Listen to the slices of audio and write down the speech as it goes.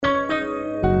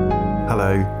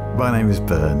Hello, my name is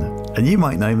Bern, and you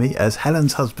might know me as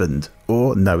Helen's husband,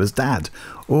 or Noah's dad,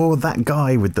 or that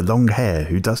guy with the long hair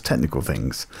who does technical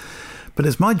things. But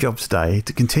it's my job today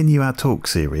to continue our talk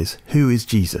series, Who is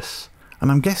Jesus?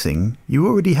 And I'm guessing you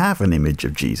already have an image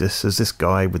of Jesus as this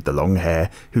guy with the long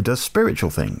hair who does spiritual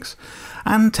things.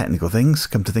 And technical things,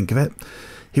 come to think of it.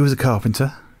 He was a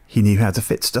carpenter. He knew how to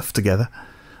fit stuff together.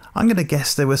 I'm going to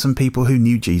guess there were some people who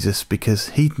knew Jesus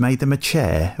because he'd made them a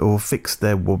chair or fixed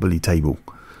their wobbly table.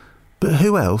 But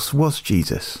who else was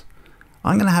Jesus?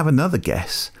 I'm going to have another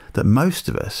guess that most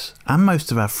of us and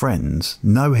most of our friends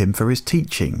know him for his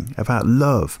teaching about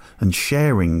love and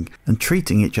sharing and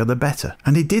treating each other better.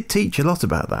 And he did teach a lot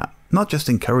about that, not just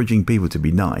encouraging people to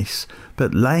be nice,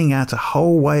 but laying out a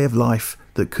whole way of life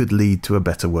that could lead to a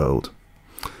better world.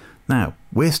 Now,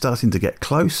 we're starting to get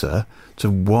closer to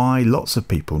why lots of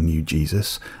people knew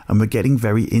Jesus, and we're getting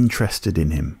very interested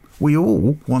in him. We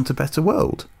all want a better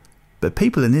world. But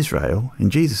people in Israel, in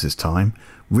Jesus' time,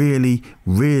 really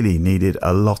needed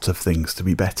a lot of things to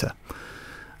be better.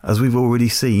 As we've already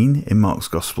seen in Mark's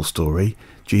Gospel story,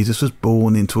 Jesus was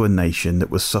born into a nation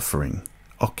that was suffering,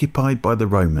 occupied by the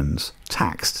Romans,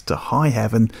 taxed to high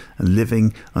heaven and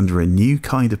living under a new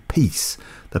kind of peace,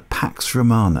 the Pax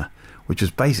Romana, which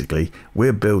is basically,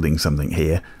 we're building something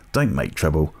here, don't make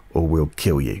trouble or we'll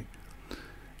kill you.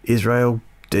 Israel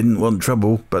didn't want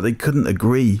trouble, but they couldn't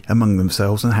agree among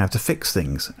themselves on how to fix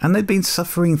things, and they'd been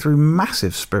suffering through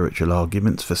massive spiritual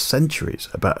arguments for centuries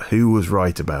about who was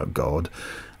right about God,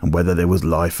 and whether there was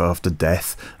life after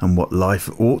death, and what life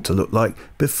ought to look like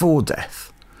before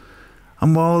death.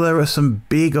 And while there are some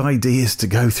big ideas to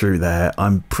go through there,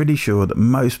 I'm pretty sure that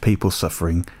most people's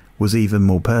suffering was even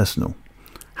more personal.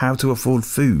 How to afford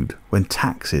food when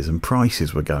taxes and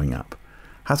prices were going up.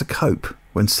 How to cope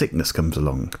when sickness comes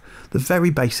along. The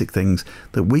very basic things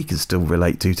that we can still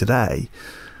relate to today.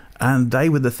 And they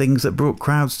were the things that brought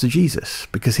crowds to Jesus,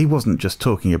 because he wasn't just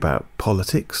talking about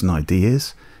politics and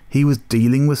ideas. He was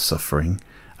dealing with suffering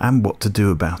and what to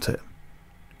do about it.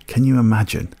 Can you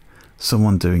imagine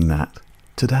someone doing that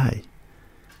today?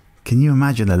 Can you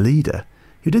imagine a leader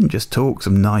who didn't just talk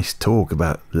some nice talk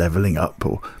about levelling up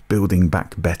or building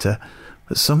back better,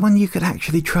 but someone you could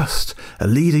actually trust, a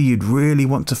leader you'd really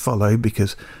want to follow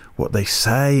because what they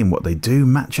say and what they do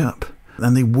match up,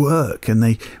 and they work and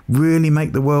they really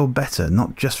make the world better,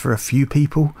 not just for a few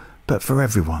people, but for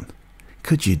everyone?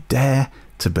 Could you dare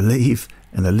to believe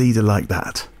in a leader like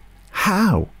that?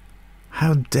 How?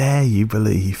 How dare you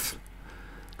believe?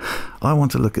 I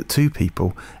want to look at two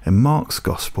people in Mark's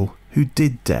Gospel who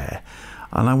did dare,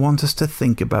 and I want us to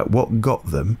think about what got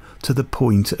them to the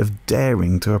point of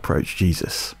daring to approach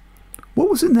Jesus. What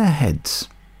was in their heads?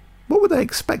 What were they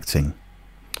expecting?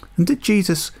 And did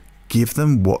Jesus give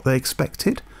them what they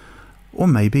expected? Or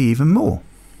maybe even more?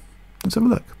 Let's have a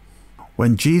look.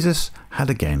 When Jesus had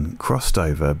again crossed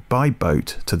over by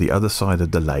boat to the other side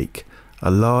of the lake, a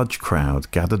large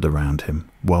crowd gathered around him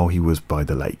while he was by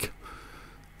the lake.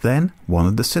 Then one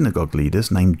of the synagogue leaders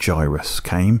named Jairus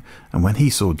came, and when he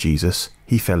saw Jesus,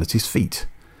 he fell at his feet.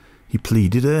 He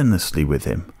pleaded earnestly with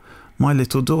him, "My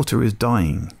little daughter is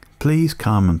dying. Please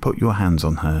come and put your hands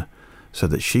on her, so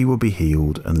that she will be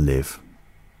healed and live."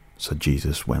 So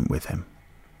Jesus went with him.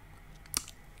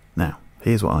 Now,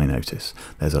 here's what I notice.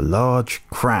 There's a large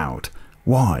crowd.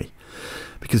 Why?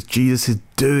 Because Jesus is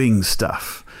doing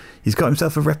stuff. He's got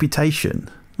himself a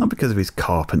reputation, not because of his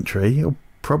carpentry, or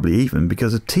probably even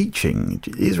because of teaching.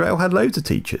 Israel had loads of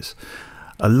teachers.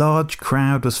 A large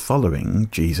crowd was following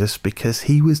Jesus because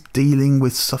he was dealing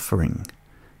with suffering.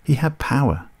 He had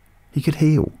power. He could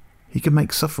heal. He could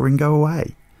make suffering go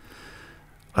away.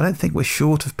 I don't think we're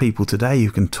short of people today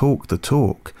who can talk the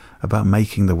talk about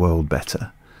making the world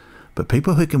better. But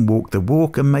people who can walk the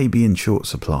walk are maybe in short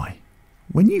supply.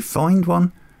 When you find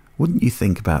one, wouldn't you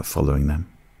think about following them?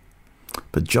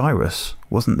 But Jairus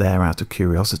wasn't there out of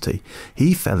curiosity.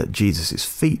 He fell at Jesus'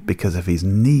 feet because of his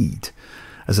need.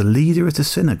 As a leader at a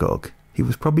synagogue, he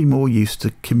was probably more used to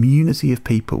a community of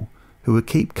people who would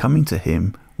keep coming to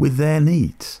him with their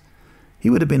needs. He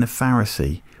would have been a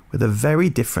Pharisee with a very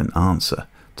different answer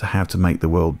to how to make the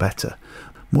world better.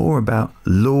 More about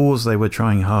laws they were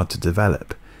trying hard to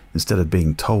develop instead of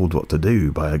being told what to do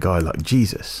by a guy like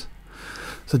Jesus.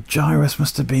 So Jairus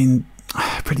must have been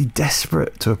pretty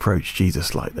desperate to approach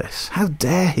Jesus like this. How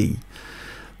dare he?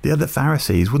 The other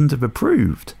Pharisees wouldn't have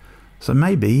approved, so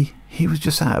maybe he was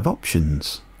just out of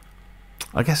options.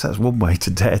 I guess that's one way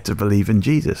to dare to believe in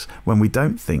Jesus, when we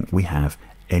don't think we have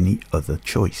any other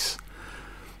choice.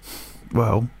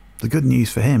 Well, the good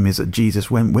news for him is that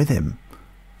Jesus went with him.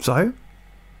 So,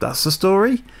 that's the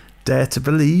story. Dare to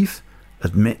believe.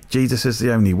 Admit Jesus is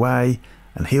the only way,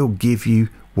 and he'll give you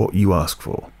what you ask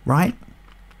for, right?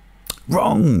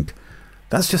 Wrong!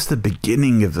 That's just the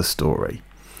beginning of the story.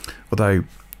 Although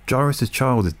Jairus'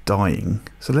 child is dying,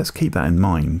 so let's keep that in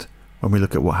mind when we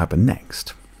look at what happened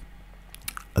next.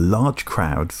 A large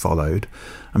crowd followed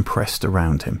and pressed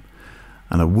around him,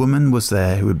 and a woman was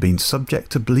there who had been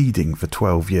subject to bleeding for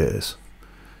 12 years.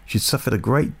 She'd suffered a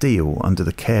great deal under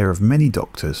the care of many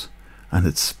doctors and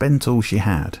had spent all she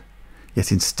had.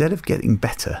 Yet instead of getting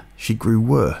better, she grew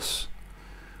worse.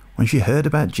 When she heard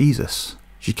about Jesus,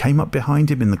 she came up behind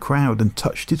him in the crowd and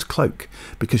touched his cloak,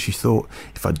 because she thought,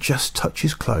 if I just touch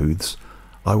his clothes,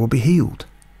 I will be healed.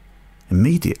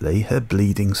 Immediately her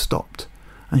bleeding stopped,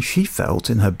 and she felt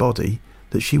in her body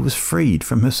that she was freed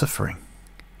from her suffering.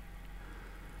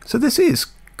 So this is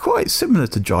quite similar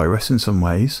to Jairus in some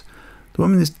ways. The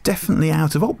woman is definitely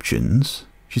out of options.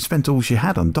 She spent all she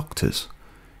had on doctors.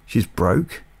 She's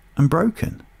broke and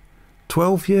broken.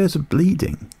 12 years of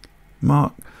bleeding.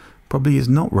 Mark probably is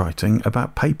not writing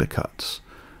about paper cuts,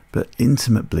 but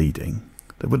intimate bleeding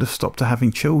that would have stopped her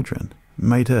having children,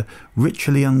 made her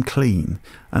ritually unclean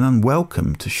and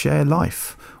unwelcome to share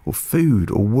life or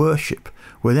food or worship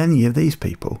with any of these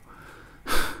people.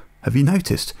 Have you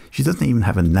noticed she doesn't even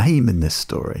have a name in this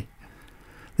story?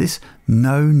 This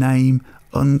no-name,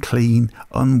 unclean,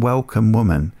 unwelcome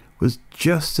woman was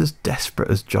just as desperate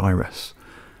as Jairus.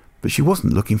 But she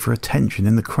wasn't looking for attention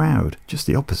in the crowd, just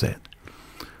the opposite.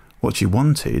 What she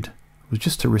wanted was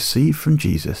just to receive from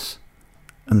Jesus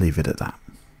and leave it at that.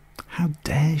 How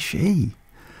dare she?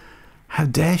 How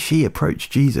dare she approach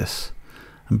Jesus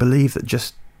and believe that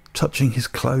just touching his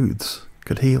clothes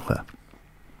could heal her?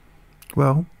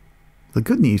 Well, the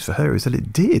good news for her is that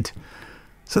it did.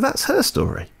 So that's her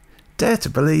story. Dare to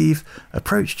believe,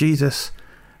 approach Jesus,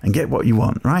 and get what you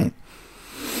want, right?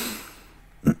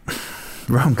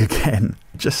 Wrong again.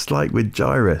 Just like with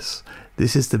Jairus,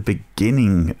 this is the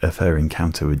beginning of her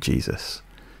encounter with Jesus.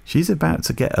 She's about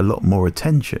to get a lot more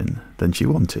attention than she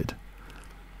wanted.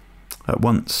 At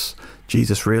once,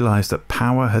 Jesus realized that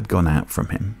power had gone out from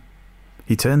him.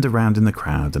 He turned around in the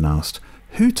crowd and asked,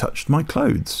 "Who touched my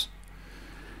clothes?"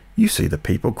 "You see the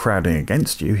people crowding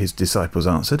against you," his disciples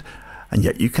answered, "and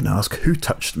yet you can ask, 'Who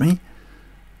touched me?'"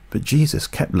 But Jesus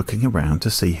kept looking around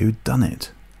to see who'd done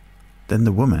it. Then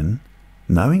the woman,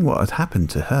 knowing what had happened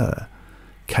to her,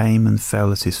 came and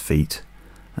fell at his feet,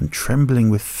 and trembling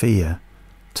with fear,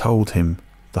 told him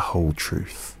the whole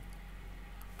truth.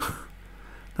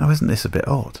 Now, isn't this a bit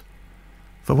odd?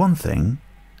 For one thing,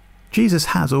 Jesus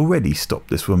has already stopped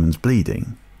this woman's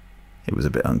bleeding. It was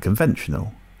a bit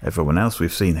unconventional. Everyone else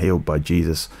we've seen healed by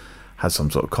Jesus had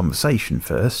some sort of conversation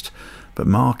first, but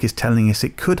Mark is telling us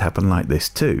it could happen like this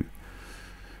too.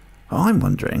 I'm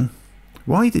wondering,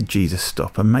 why did Jesus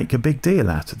stop and make a big deal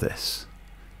out of this?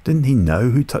 Didn't he know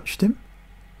who touched him?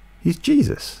 He's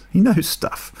Jesus. He knows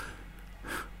stuff.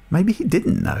 Maybe he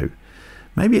didn't know.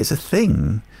 Maybe it's a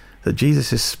thing that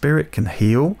Jesus' spirit can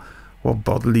heal while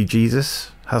bodily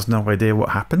Jesus has no idea what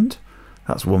happened.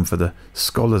 That's one for the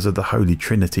scholars of the Holy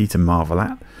Trinity to marvel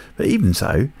at. But even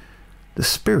so, the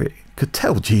Spirit could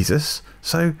tell Jesus,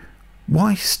 so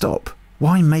why stop?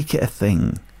 Why make it a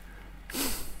thing?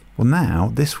 Well,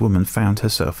 now this woman found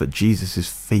herself at Jesus'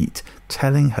 feet,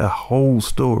 telling her whole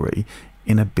story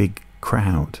in a big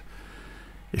crowd.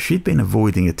 If she'd been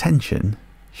avoiding attention,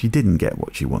 she didn't get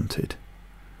what she wanted.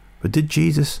 But did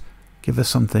Jesus give her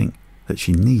something that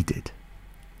she needed?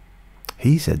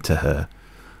 He said to her,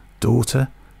 "Daughter,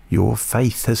 your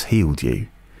faith has healed you.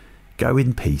 Go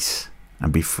in peace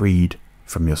and be freed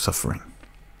from your suffering."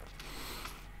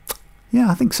 Yeah,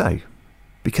 I think so.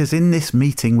 Because in this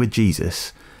meeting with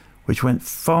Jesus, which went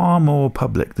far more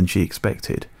public than she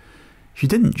expected, she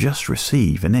didn't just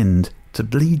receive an end to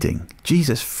bleeding.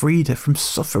 Jesus freed her from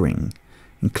suffering,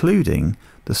 including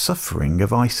the suffering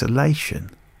of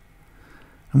isolation.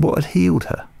 And what had healed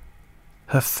her?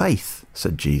 Her faith,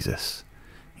 said Jesus.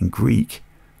 In Greek,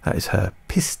 that is her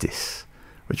pistis,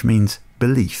 which means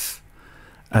belief.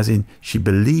 As in, she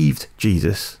believed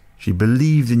Jesus, she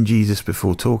believed in Jesus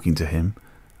before talking to him,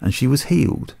 and she was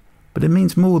healed. But it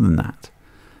means more than that.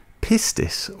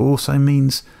 Pistis also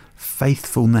means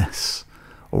faithfulness,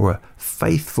 or a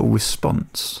faithful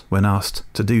response when asked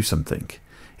to do something.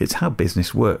 It's how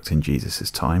business worked in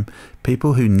Jesus' time.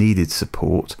 People who needed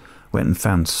support went and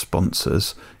found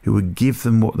sponsors who would give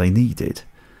them what they needed,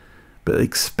 but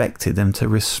expected them to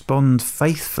respond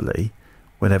faithfully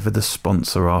whenever the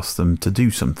sponsor asked them to do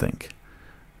something.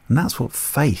 And that's what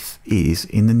faith is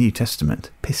in the New Testament,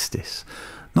 pistis.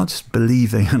 Not just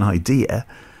believing an idea,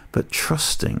 but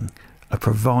trusting a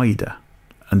provider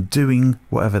and doing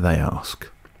whatever they ask.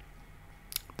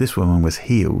 This woman was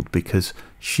healed because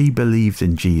she believed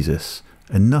in Jesus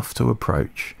enough to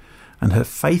approach, and her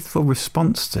faithful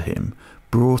response to him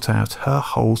brought out her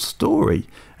whole story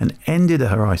and ended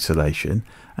her isolation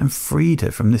and freed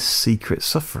her from this secret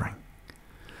suffering.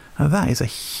 Now that is a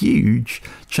huge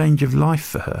change of life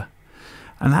for her,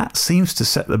 and that seems to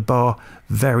set the bar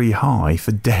very high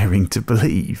for daring to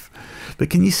believe. But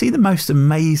can you see the most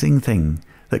amazing thing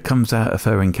that comes out of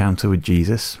her encounter with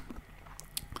Jesus?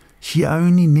 She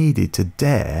only needed to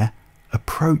dare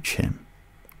approach him.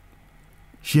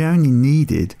 She only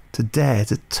needed to dare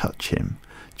to touch him.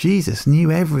 Jesus knew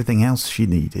everything else she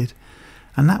needed,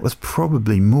 and that was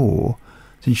probably more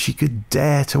than she could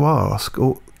dare to ask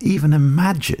or even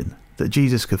imagine that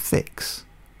Jesus could fix.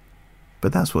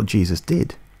 But that's what Jesus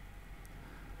did.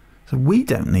 So we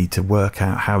don't need to work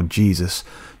out how Jesus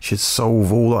should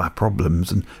solve all our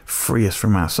problems and free us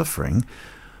from our suffering.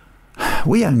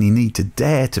 We only need to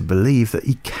dare to believe that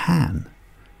he can,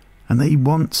 and that he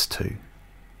wants to,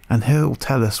 and he'll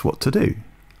tell us what to do.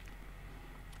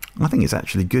 I think it's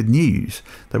actually good news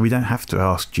that we don't have to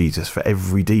ask Jesus for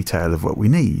every detail of what we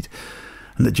need,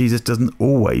 and that Jesus doesn't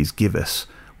always give us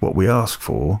what we ask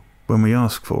for when we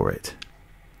ask for it.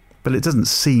 But it doesn't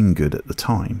seem good at the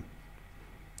time.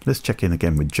 Let's check in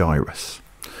again with Jairus.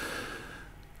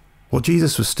 While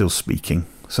Jesus was still speaking,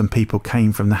 some people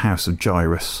came from the house of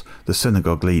Jairus, the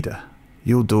synagogue leader.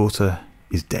 "Your daughter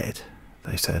is dead,"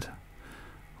 they said.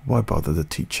 "Why bother the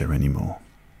teacher anymore?"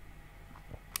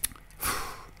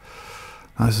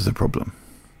 This is a problem.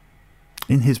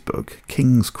 In his book,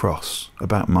 King's Cross,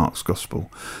 about Mark's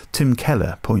Gospel, Tim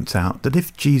Keller points out that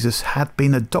if Jesus had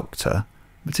been a doctor,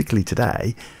 particularly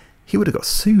today, he would have got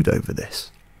sued over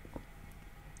this.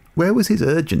 Where was his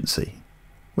urgency?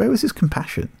 Where was his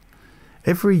compassion?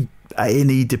 Every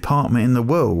A&E department in the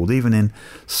world, even in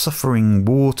suffering,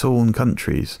 war-torn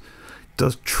countries,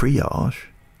 does triage.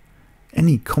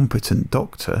 Any competent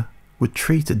doctor would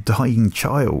treat a dying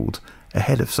child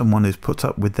ahead of someone who's put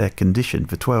up with their condition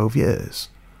for 12 years.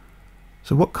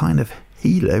 So what kind of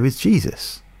healer is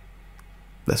Jesus?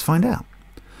 Let's find out.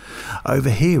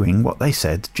 Overhearing what they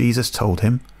said, Jesus told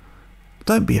him,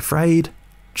 "Don't be afraid,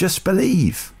 just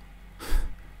believe."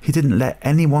 He didn't let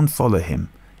anyone follow him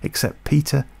except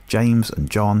Peter, James and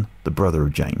John, the brother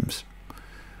of James.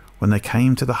 When they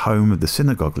came to the home of the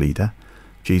synagogue leader,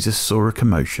 Jesus saw a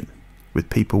commotion, with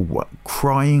people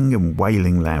crying and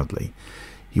wailing loudly.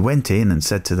 He went in and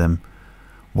said to them,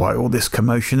 "Why all this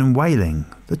commotion and wailing?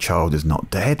 The child is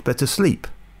not dead, but asleep."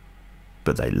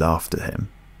 But they laughed at him.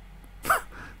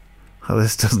 Oh,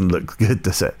 this doesn't look good,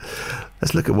 does it?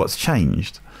 Let's look at what's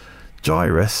changed.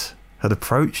 Jairus had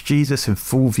approached Jesus in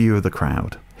full view of the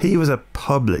crowd. He was a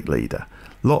public leader.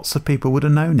 Lots of people would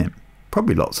have known him.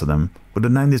 Probably lots of them would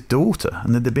have known his daughter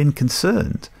and they'd have been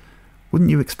concerned. Wouldn't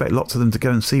you expect lots of them to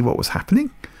go and see what was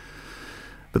happening?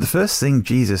 But the first thing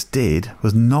Jesus did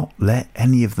was not let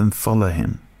any of them follow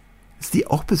him. It's the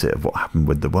opposite of what happened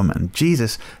with the woman.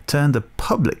 Jesus turned a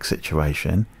public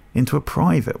situation into a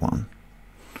private one.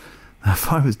 Now,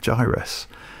 if I was Jairus,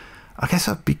 I guess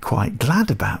I'd be quite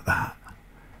glad about that.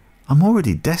 I'm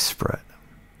already desperate,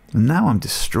 and now I'm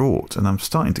distraught and I'm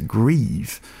starting to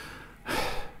grieve.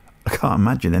 I can't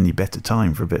imagine any better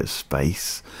time for a bit of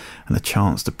space and a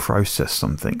chance to process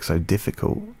something so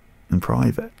difficult in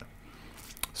private.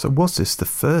 So was this the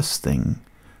first thing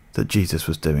that Jesus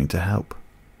was doing to help?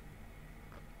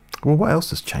 Well, what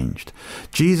else has changed?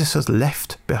 Jesus has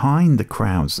left behind the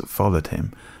crowds that followed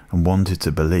him and wanted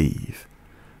to believe.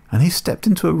 And he stepped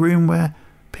into a room where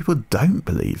people don't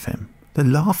believe him. They're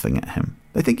laughing at him.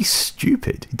 They think he's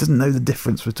stupid. He doesn't know the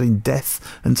difference between death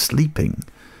and sleeping.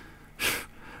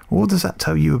 What does that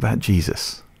tell you about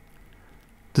Jesus?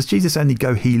 Does Jesus only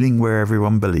go healing where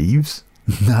everyone believes?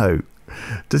 No.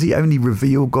 Does he only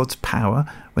reveal God's power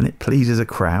when it pleases a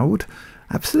crowd?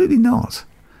 Absolutely not.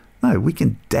 No, we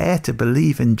can dare to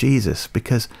believe in Jesus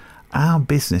because our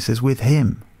business is with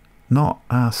him, not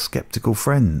our sceptical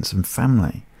friends and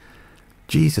family.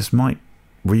 Jesus might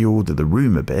reorder the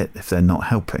room a bit if they're not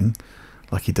helping,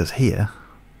 like he does here,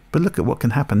 but look at what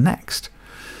can happen next.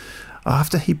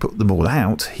 After he put them all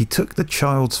out, he took the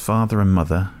child's father and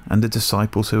mother and the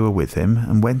disciples who were with him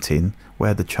and went in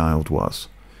where the child was.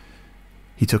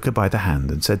 He took her by the hand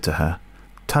and said to her,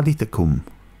 "Talitha kum,"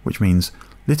 which means,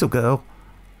 "Little girl,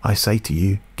 I say to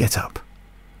you, get up."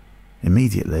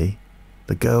 Immediately,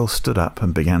 the girl stood up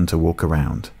and began to walk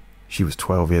around. She was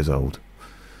 12 years old.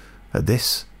 At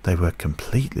this, they were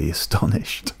completely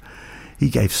astonished. He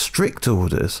gave strict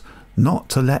orders not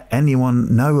to let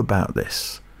anyone know about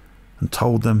this and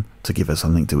told them to give her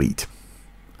something to eat.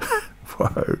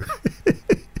 Whoa.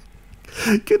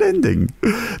 Good ending.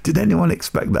 Did anyone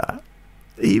expect that?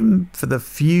 Even for the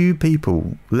few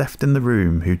people left in the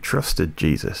room who trusted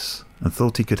Jesus and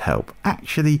thought he could help,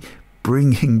 actually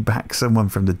bringing back someone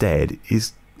from the dead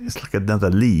it's like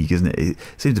another league, isn't it? It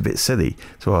seems a bit silly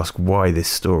to ask why this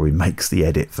story makes the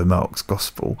edit for Mark's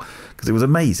Gospel, because it was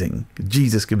amazing.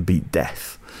 Jesus can beat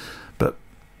death. But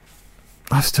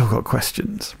I've still got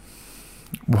questions.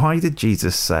 Why did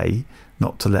Jesus say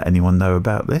not to let anyone know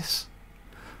about this?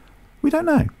 We don't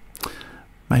know.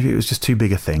 Maybe it was just too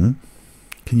big a thing.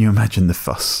 Can you imagine the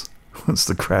fuss once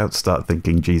the crowd start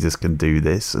thinking Jesus can do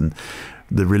this, and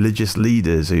the religious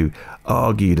leaders who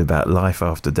argued about life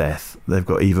after death, they've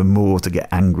got even more to get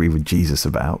angry with Jesus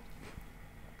about?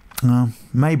 Well,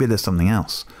 maybe there's something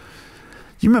else.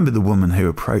 You remember the woman who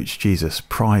approached Jesus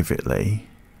privately,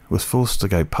 was forced to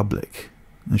go public,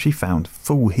 and she found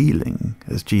full healing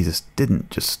as Jesus didn't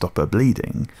just stop her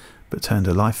bleeding, but turned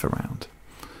her life around.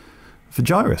 For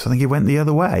Jairus, I think he went the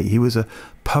other way. He was a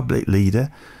public leader,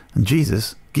 and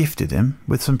Jesus gifted him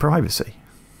with some privacy.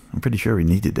 I'm pretty sure he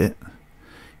needed it.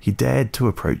 He dared to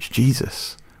approach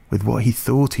Jesus with what he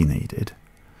thought he needed,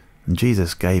 and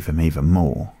Jesus gave him even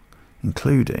more,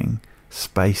 including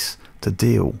space to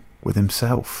deal with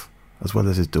himself as well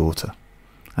as his daughter.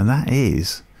 And that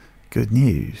is good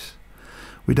news.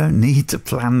 We don't need to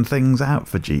plan things out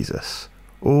for Jesus,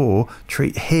 or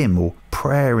treat him or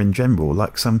prayer in general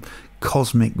like some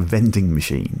cosmic vending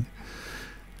machine.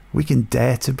 We can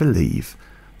dare to believe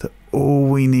that all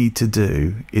we need to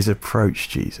do is approach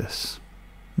Jesus.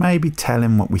 Maybe tell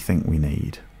him what we think we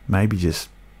need. Maybe just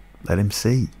let him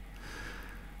see.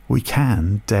 We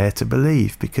can dare to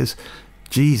believe because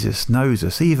Jesus knows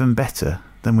us even better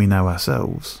than we know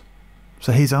ourselves.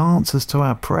 So his answers to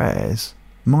our prayers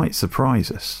might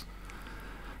surprise us.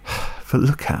 But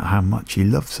look at how much he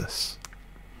loves us.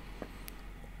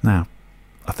 Now,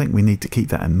 I think we need to keep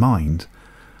that in mind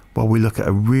while we look at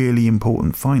a really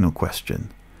important final question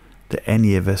that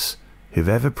any of us who've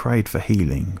ever prayed for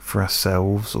healing for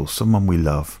ourselves or someone we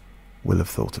love will have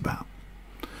thought about.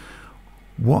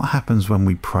 What happens when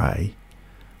we pray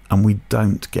and we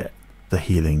don't get the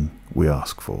healing we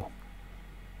ask for?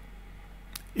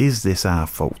 Is this our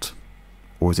fault,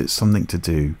 or is it something to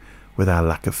do with our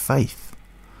lack of faith?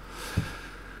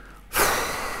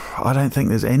 I don't think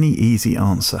there's any easy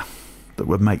answer that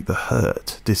would make the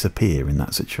hurt disappear in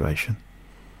that situation.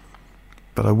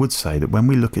 But I would say that when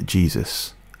we look at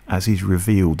Jesus as he's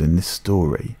revealed in this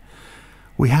story,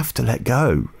 we have to let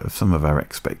go of some of our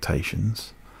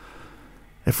expectations.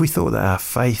 If we thought that our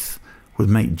faith would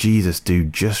make Jesus do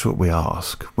just what we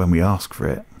ask when we ask for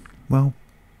it, well,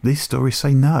 these stories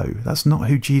say no, that's not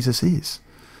who Jesus is.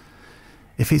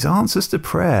 If his answers to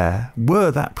prayer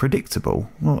were that predictable,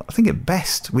 well, I think at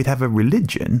best we'd have a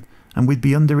religion and we'd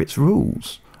be under its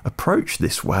rules. Approach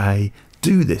this way,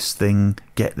 do this thing,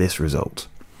 get this result.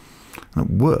 And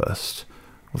at worst,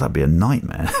 well, that'd be a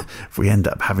nightmare if we end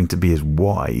up having to be as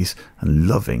wise and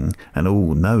loving and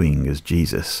all-knowing as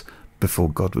Jesus before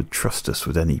God would trust us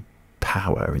with any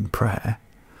power in prayer.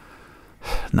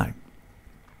 No.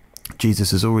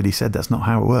 Jesus has already said that's not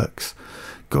how it works.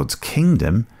 God's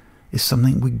kingdom is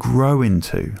something we grow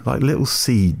into, like little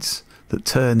seeds that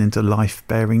turn into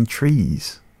life-bearing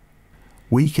trees.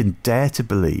 We can dare to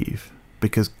believe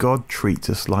because God treats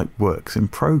us like works in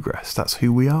progress. That's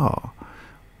who we are.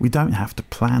 We don't have to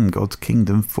plan God's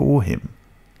kingdom for him.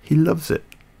 He loves it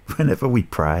whenever we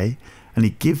pray, and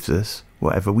he gives us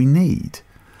whatever we need.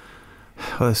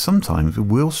 Although sometimes we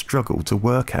will struggle to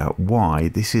work out why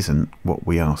this isn't what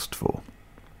we asked for.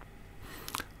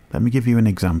 Let me give you an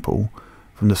example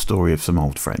from the story of some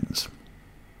old friends.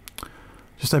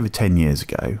 Just over 10 years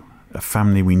ago, a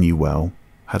family we knew well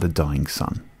had a dying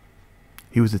son.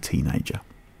 He was a teenager.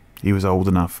 He was old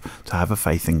enough to have a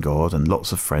faith in God and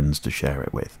lots of friends to share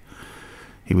it with.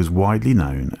 He was widely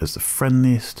known as the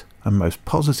friendliest and most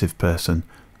positive person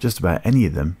just about any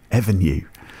of them ever knew,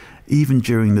 even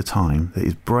during the time that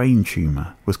his brain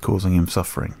tumour was causing him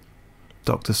suffering.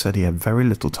 Doctors said he had very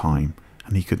little time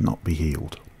and he could not be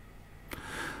healed.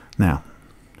 Now,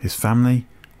 his family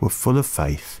were full of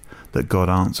faith that God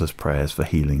answers prayers for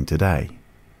healing today.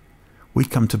 We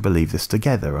come to believe this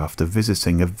together after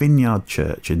visiting a vineyard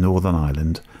church in Northern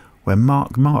Ireland where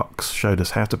Mark Marks showed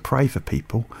us how to pray for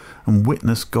people and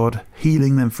witness God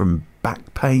healing them from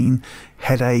back pain,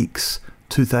 headaches,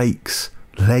 toothaches,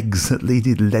 legs that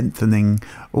needed lengthening,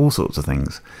 all sorts of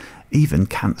things, even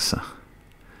cancer.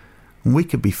 And we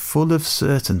could be full of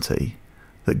certainty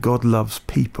that God loves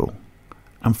people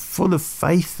and full of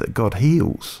faith that God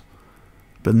heals,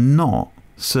 but not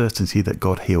certainty that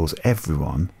God heals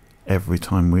everyone every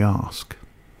time we ask.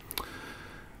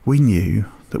 we knew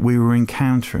that we were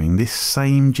encountering this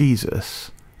same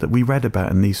Jesus that we read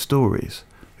about in these stories,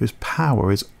 whose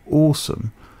power is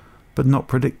awesome but not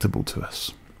predictable to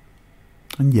us.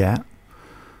 And yet,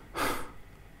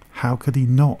 how could he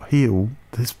not heal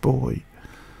this boy?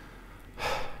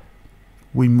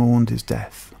 We mourned his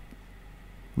death.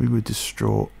 We were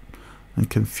distraught and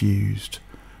confused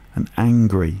and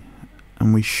angry,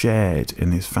 and we shared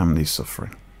in his family's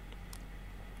suffering.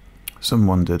 Some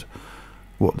wondered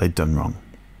what they'd done wrong.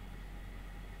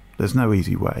 There's no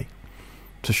easy way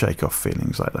to shake off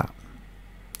feelings like that.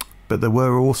 But there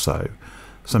were also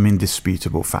some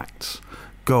indisputable facts.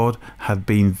 God had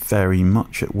been very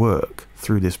much at work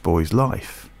through this boy's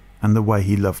life and the way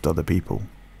he loved other people.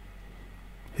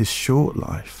 His short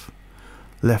life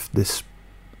left this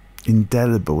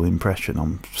indelible impression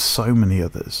on so many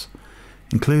others,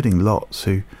 including lots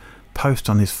who post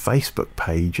on his Facebook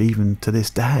page even to this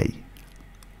day.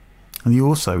 And he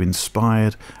also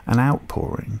inspired an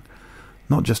outpouring,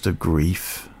 not just of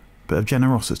grief, but of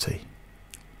generosity.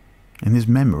 In his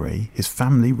memory, his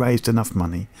family raised enough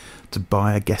money to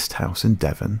buy a guest house in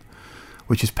Devon,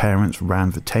 which his parents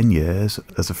ran for 10 years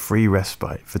as a free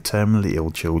respite for terminally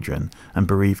ill children and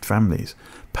bereaved families,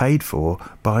 paid for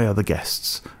by other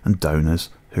guests and donors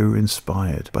who were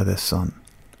inspired by their son.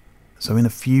 So in a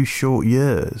few short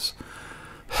years,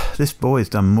 this boy has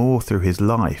done more through his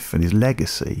life and his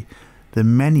legacy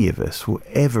than many of us will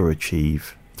ever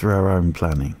achieve through our own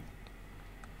planning.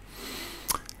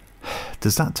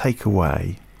 Does that take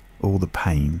away all the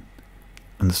pain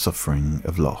and the suffering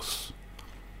of loss?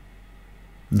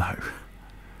 No.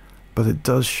 But it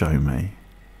does show me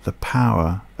the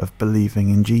power of believing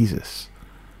in Jesus,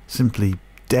 simply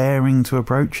daring to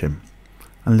approach him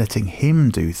and letting him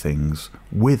do things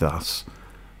with us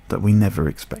that we never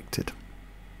expected.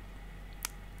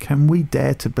 Can we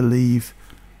dare to believe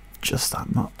just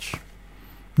that much?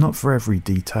 Not for every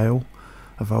detail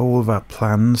of all of our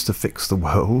plans to fix the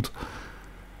world,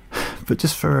 but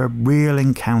just for a real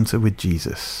encounter with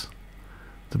Jesus,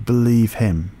 to believe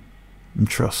him and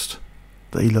trust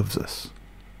that he loves us.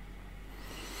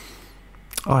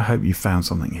 I hope you found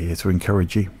something here to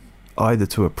encourage you, either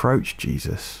to approach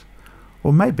Jesus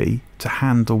or maybe to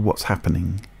handle what's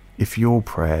happening if your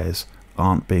prayers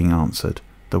aren't being answered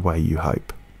the way you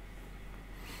hope.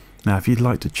 Now, if you'd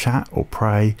like to chat or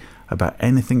pray about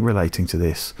anything relating to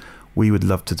this, we would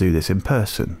love to do this in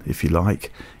person, if you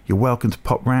like. You're welcome to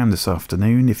pop round this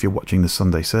afternoon if you're watching the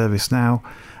Sunday service now.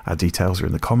 Our details are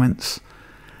in the comments.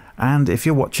 And if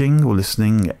you're watching or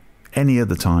listening any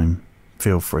other time,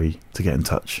 feel free to get in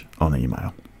touch on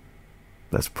email.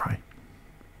 Let's pray.